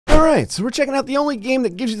Alright, so we're checking out the only game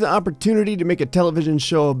that gives you the opportunity to make a television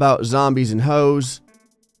show about zombies and hoes.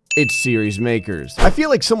 It's Series Makers. I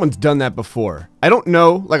feel like someone's done that before. I don't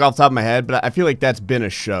know, like off the top of my head, but I feel like that's been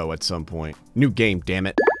a show at some point. New game, damn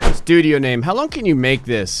it. Studio name, how long can you make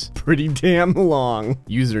this? Pretty damn long.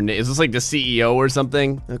 Username, is this like the CEO or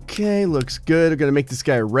something? Okay, looks good. I'm gonna make this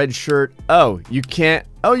guy a red shirt. Oh, you can't.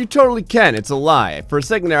 Oh, you totally can. It's a lie. For a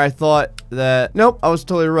second there, I thought that, nope, I was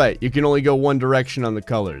totally right. You can only go one direction on the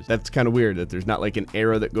colors. That's kind of weird that there's not like an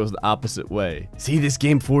arrow that goes the opposite way. See, this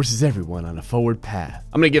game forces everyone on a forward path.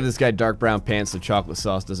 I'm gonna give this guy dark brown pants so chocolate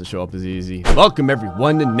sauce doesn't show up as easy. Welcome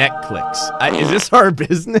everyone to Netklix. Is this our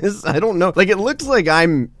business? I don't know. Like, it looks like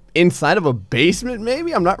I'm inside of a basement,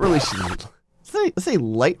 maybe? I'm not really sure. Let's say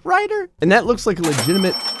Light Rider? And that looks like a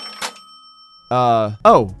legitimate,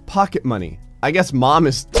 oh, pocket money. I guess mom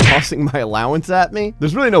is tossing my allowance at me.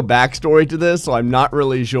 There's really no backstory to this, so I'm not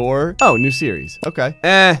really sure. Oh, new series. Okay.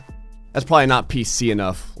 That's probably not PC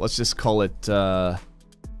enough. Let's just call it, there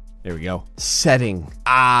we go. Setting.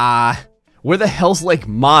 Where the hell's like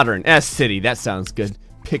modern? City. That sounds good.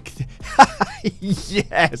 Pick.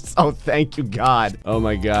 Yes. Oh, thank you, God. Oh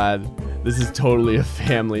my God. This is totally a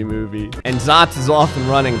family movie. And Zotz is off and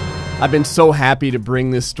running. I've been so happy to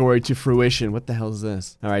bring this story to fruition. What the hell is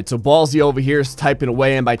this? All right, so Ballsy over here is typing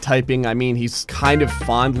away, and by typing, I mean he's kind of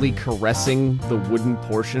fondly caressing the wooden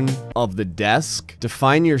portion of the desk.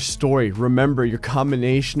 Define your story. Remember your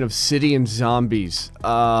combination of city and zombies.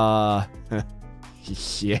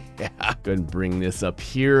 Yeah, gonna bring this up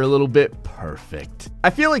here a little bit. Perfect. I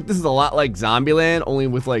feel like this is a lot like Zombieland, only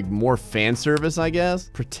with like more fan service, I guess.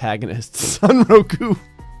 Protagonist, Son Roku.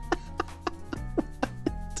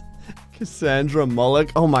 Cassandra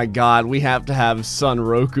Mullock. Oh my God, we have to have Son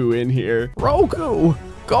Roku in here. Roku,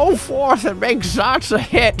 go forth and make Zotz a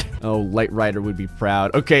hit. Oh, Light Rider would be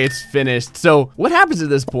proud. Okay, it's finished. So what happens at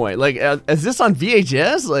this point? Like, is this on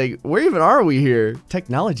VHS? Like, where even are we here?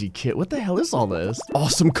 Technology kit, what the hell is all this?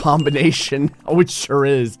 Awesome combination. Oh, it sure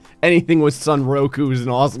is. Anything with Son Roku is an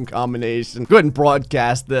awesome combination. Go ahead and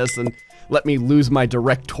broadcast this and let me lose my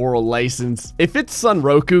directorial license. If it's Son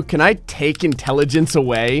Roku, can I take intelligence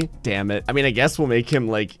away? Damn it. I mean, I guess we'll make him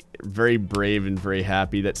like very brave and very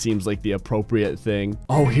happy. That seems like the appropriate thing.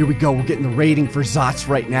 Oh, here we go. We're getting the rating for Zotz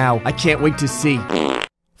right now. I can't wait to see.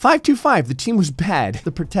 525, the team was bad.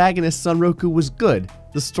 The protagonist, Son Roku, was good.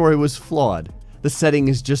 The story was flawed. The setting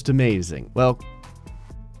is just amazing. Well,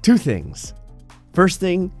 two things. First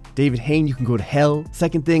thing, David Hain, you can go to hell.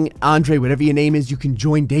 Second thing, Andre, whatever your name is, you can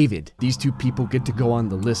join David. These two people get to go on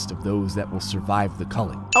the list of those that will survive the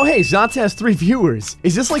culling. Oh hey, Zotz has 3 viewers.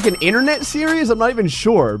 Is this like an internet series? I'm not even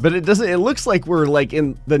sure, but it looks like we're like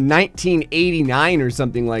in the 1989 or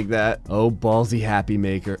something like that. Oh, Ballsy Happy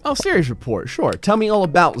Maker. Oh, series report, sure. Tell me all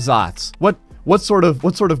about Zotz. What sort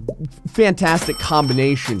of fantastic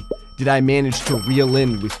combination did I manage to reel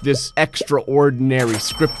in with this extraordinary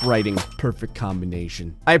script writing? Perfect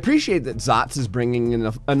combination. I appreciate that Zotz is bringing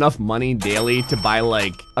enough money daily to buy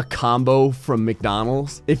like a combo from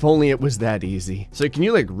McDonald's. If only it was that easy. So can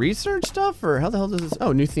you like research stuff, or how the hell does this?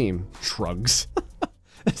 Oh, new theme. Drugs.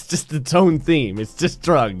 It's just its own theme. It's just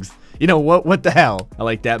drugs. You know what the hell? I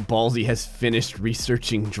like that. Ballsy has finished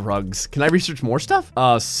researching drugs. Can I research more stuff?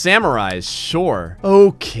 Samurais, sure.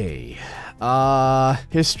 Okay.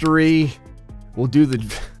 History. We'll do the...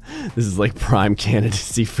 This is like prime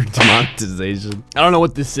candidacy for demonetization. I don't know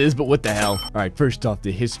what this is, but what the hell? All right, first off,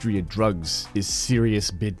 the history of drugs is serious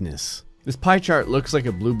business. This pie chart looks like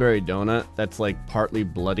a blueberry donut that's like partly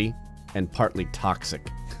bloody and partly toxic.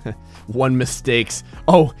 One mistakes.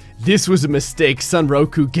 Oh, this was a mistake. Son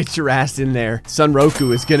Roku, get your ass in there. Son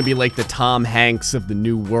Roku is gonna be like the Tom Hanks of the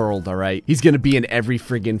new world, all right? He's gonna be in every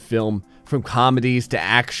friggin' film, from comedies to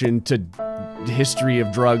action to history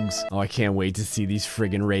of drugs. Oh, I can't wait to see these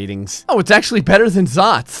friggin' ratings. Oh, it's actually better than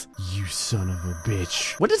Zotz. You son of a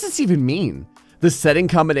bitch. What does this even mean? The setting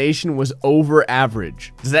combination was over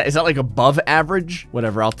average. Is that like above average?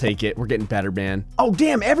 Whatever, I'll take it. We're getting better, man. Oh,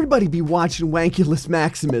 damn, everybody be watching Wankulus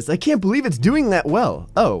Maximus. I can't believe it's doing that well.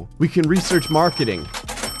 Oh, we can research marketing.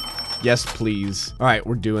 Yes, please. All right,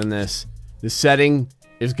 we're doing this. The setting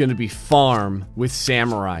is gonna be farm with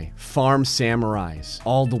samurai. Farm samurais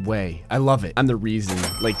all the way. I love it. I'm the reason,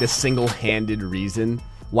 like the single-handed reason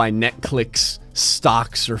why Netklix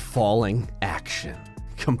stocks are falling. Action.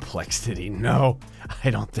 Complexity, no,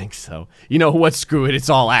 I don't think so. You know what, screw it, it's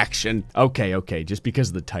all action. Okay, just because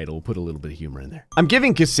of the title, we'll put a little bit of humor in there. I'm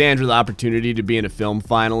giving Cassandra the opportunity to be in a film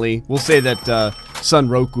finally. We'll say that Son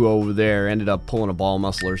Roku over there ended up pulling a ball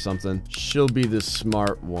muscle or something. She'll be the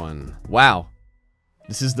smart one. Wow.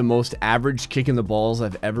 This is the most average kick in the balls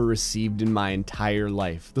I've ever received in my entire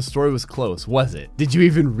life. The story was close, was it? Did you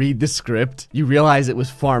even read the script? You realize it was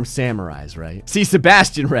Farm Samurais, right? See,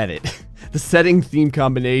 Sebastian read it. The setting theme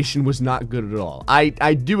combination was not good at all. I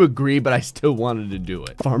do agree, but I still wanted to do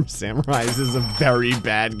it. Farm Samurais is a very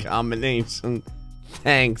bad combination.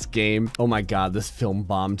 Thanks, game. Oh my god, this film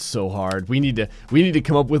bombed so hard. We need to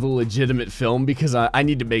come up with a legitimate film because I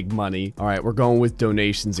need to make money. All right, we're going with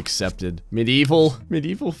donations accepted. Medieval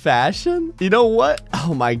fashion? You know what?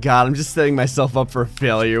 Oh my god, I'm just setting myself up for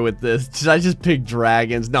failure with this. Should I just pick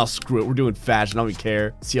dragons? No, screw it. We're doing fashion. I don't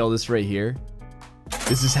care. See all this right here?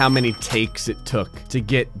 This is how many takes it took to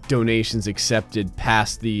get donations accepted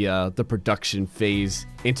past the production phase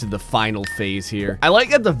into the final phase here. I like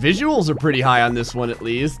that the visuals are pretty high on this one at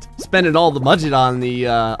least. Spending all the budget on the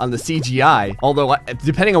CGI. Although,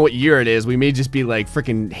 depending on what year it is, we may just be like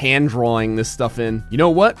freaking hand drawing this stuff in. You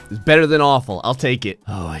know what? It's better than awful. I'll take it.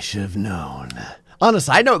 Oh, I should have known. On a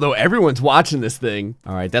side note though, everyone's watching this thing.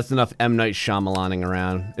 All right, that's enough M. Night Shyamalaning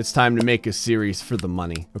around. It's time to make a series for the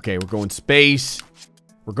money. Okay, we're going space.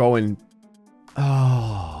 We're going,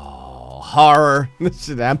 oh, horror. This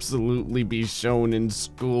should absolutely be shown in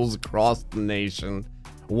schools across the nation.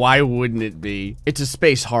 Why wouldn't it be? It's a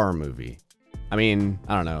space horror movie. I mean,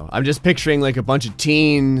 I don't know. I'm just picturing like a bunch of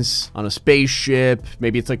teens on a spaceship.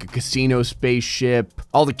 Maybe it's like a casino spaceship.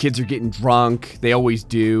 All the kids are getting drunk. They always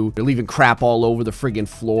do. They're leaving crap all over the friggin'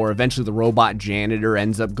 floor. Eventually the robot janitor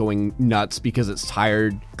ends up going nuts because it's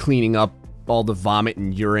tired cleaning up all the vomit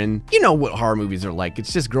and urine. You know what horror movies are like.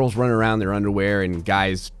 It's just girls running around in their underwear and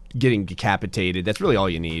guys getting decapitated. That's really all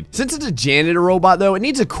you need. Since it's a janitor robot though, it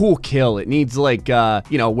needs a cool kill. It needs like,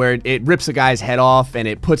 you know, where it rips a guy's head off and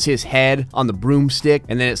it puts his head on the broomstick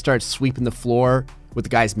and then it starts sweeping the floor with the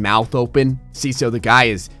guy's mouth open. See, so the guy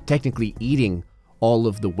is technically eating all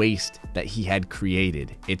of the waste that he had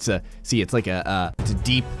created. It's a, see, it's like it's a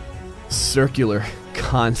deep circular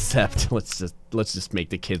concept. Let's just make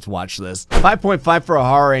the kids watch this. 5.5 for a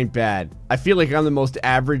horror ain't bad. I feel like I'm the most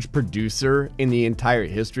average producer in the entire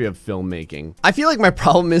history of filmmaking. I feel like my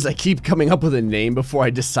problem is I keep coming up with a name before I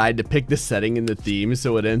decide to pick the setting and the theme,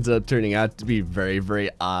 so it ends up turning out to be very, very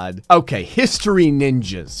odd. Okay, history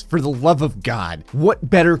ninjas. For the love of God, what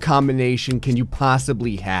better combination can you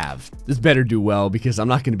possibly have? This better do well because I'm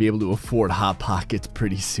not going to be able to afford Hot Pockets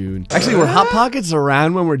pretty soon. Actually, were Hot Pockets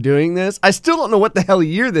around when we're doing this? I still don't know what the hell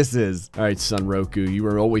year this is. All right, son Roku, you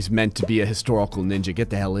were always meant to be a historical ninja. Get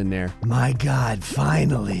the hell in there. My God,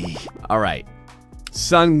 finally. All right.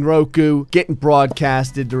 Son Roku, getting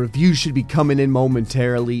broadcasted. The review should be coming in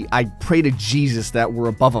momentarily. I pray to Jesus that we're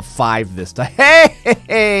above a 5 this time. Hey,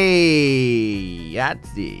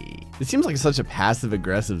 Yahtzee. It seems like such a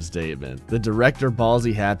passive-aggressive statement. The director,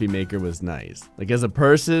 Ballsy Happy Maker, was nice. Like as a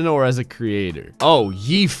person or as a creator? Oh,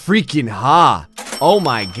 ye freaking ha. Oh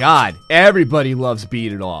my God, everybody loves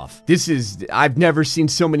Beat It Off. I've never seen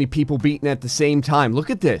so many people beaten at the same time.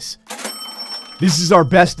 Look at this. This is our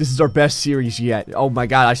best series yet. Oh my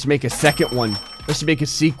God, I should make a second one. I should make a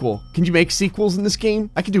sequel. Can you make sequels in this game?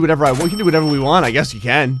 I can do whatever I want. We can do whatever we want. I guess you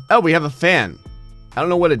can. Oh, we have a fan. I don't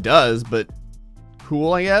know what it does, but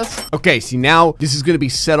cool, I guess. Okay, see now this is gonna be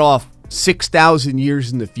set off 6,000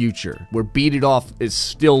 years in the future, where Beat It Off is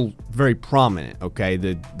still very prominent. Okay,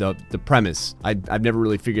 the premise. I've never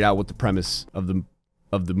really figured out what the premise of the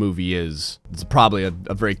movie is. It's probably a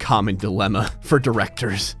very common dilemma for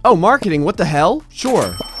directors. Oh, marketing, what the hell?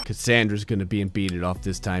 Sure. Cassandra's gonna be in Beat It Off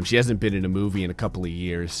this time. She hasn't been in a movie in a couple of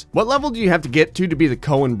years. What level do you have to get to be the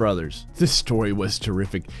Coen brothers? This story was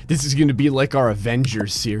terrific. This is gonna be like our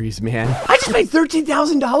Avengers series, man. I just made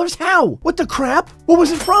 $13,000? How? What the crap? What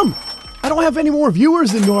was it from? I don't have any more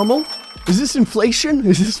viewers than normal. Is this inflation?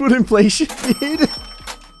 Is this what inflation did?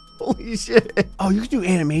 Holy shit. Oh, you can do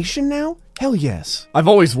animation now? Hell yes. I've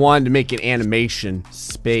always wanted to make an animation.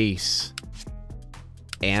 Space.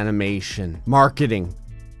 Animation. Marketing.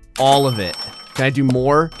 All of it. Can I do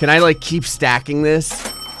more? Can I like keep stacking this?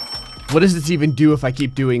 What does this even do if I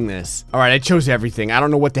keep doing this? All right, I chose everything. I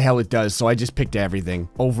don't know what the hell it does, so I just picked everything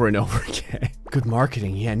over and over again. Good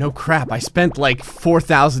marketing. Yeah, no crap. I spent like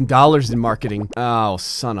 $4,000 in marketing. Oh,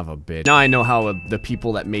 son of a bitch. Now I know how the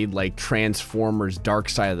people that made like Transformers Dark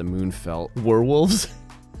Side of the Moon felt. Werewolves?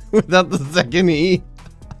 Without the second E?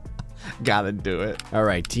 Gotta do it. All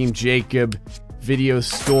right, Team Jacob, video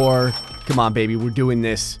store. Come on, baby, we're doing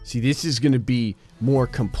this. See, this is gonna be more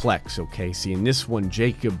complex, okay? See, in this one,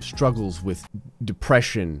 Jacob struggles with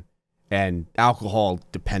depression and alcohol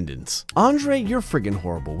dependence. Andre, you're friggin'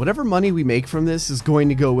 horrible. Whatever money we make from this is going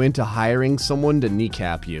to go into hiring someone to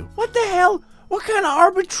kneecap you. What the hell? What kind of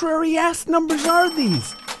arbitrary ass numbers are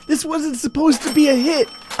these? This wasn't supposed to be a hit.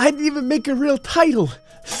 I didn't even make a real title.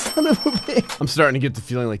 Son of a bitch. I'm starting to get the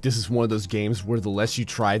feeling like this is one of those games where the less you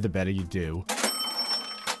try, the better you do.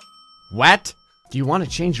 What? Do you want to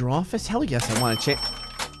change your office? Hell yes, I want to change.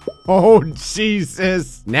 Oh,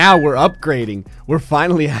 Jesus. Now we're upgrading. We're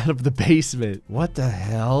finally out of the basement. What the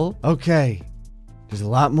hell? Okay. There's a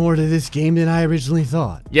lot more to this game than I originally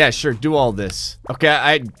thought. Yeah, sure, do all this. Okay,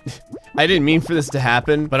 I didn't mean for this to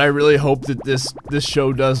happen, but I really hope that this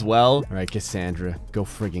show does well. All right, Cassandra, go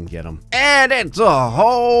friggin' get him. And it's a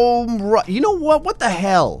home run. You know what? What the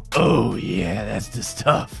hell? Oh, yeah, that's the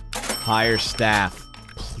stuff. Hire staff,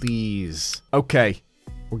 please. Okay.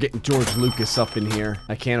 We're getting George Lucas up in here.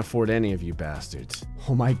 I can't afford any of you bastards.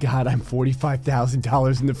 Oh my god, I'm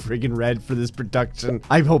 $45,000 in the friggin' red for this production.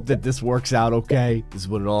 I hope that this works out okay. This is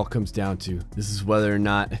what it all comes down to. This is whether or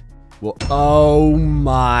not... Well, oh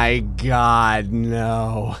my god,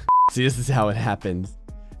 no. See, this is how it happens.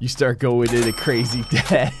 You start going into crazy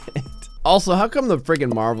debt. Also, how come the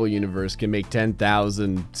friggin' Marvel universe can make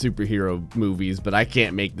 10,000 superhero movies, but I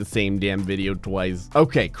can't make the same damn video twice?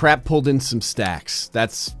 Okay, crap pulled in some stacks.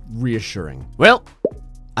 That's reassuring. Well,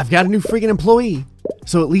 I've got a new friggin' employee,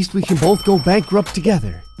 so at least we can both go bankrupt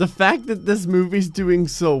together. The fact that this movie's doing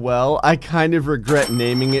so well, I kind of regret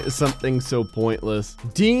naming it something so pointless.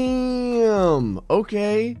 Damn,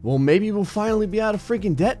 okay. Well, maybe we'll finally be out of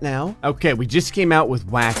friggin' debt now. Okay, we just came out with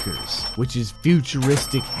Whackers, which is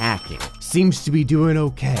futuristic hacking. Seems to be doing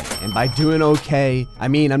okay. And by doing okay, I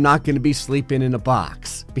mean I'm not gonna be sleeping in a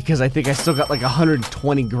box, because I think I still got like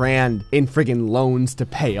 120 grand in friggin' loans to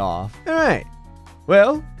pay off. All right,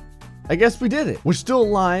 well, I guess we did it. We're still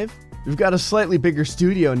alive. We've got a slightly bigger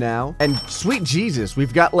studio now. And sweet Jesus,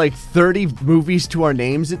 we've got like 30 movies to our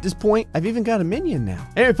names at this point. I've even got a minion now.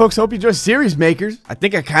 Anyway, folks, hope you enjoy Series Makers. I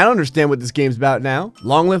think I kind of understand what this game's about now.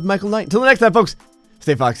 Long live Michael Knight. Until the next time, folks,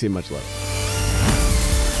 stay foxy and much love.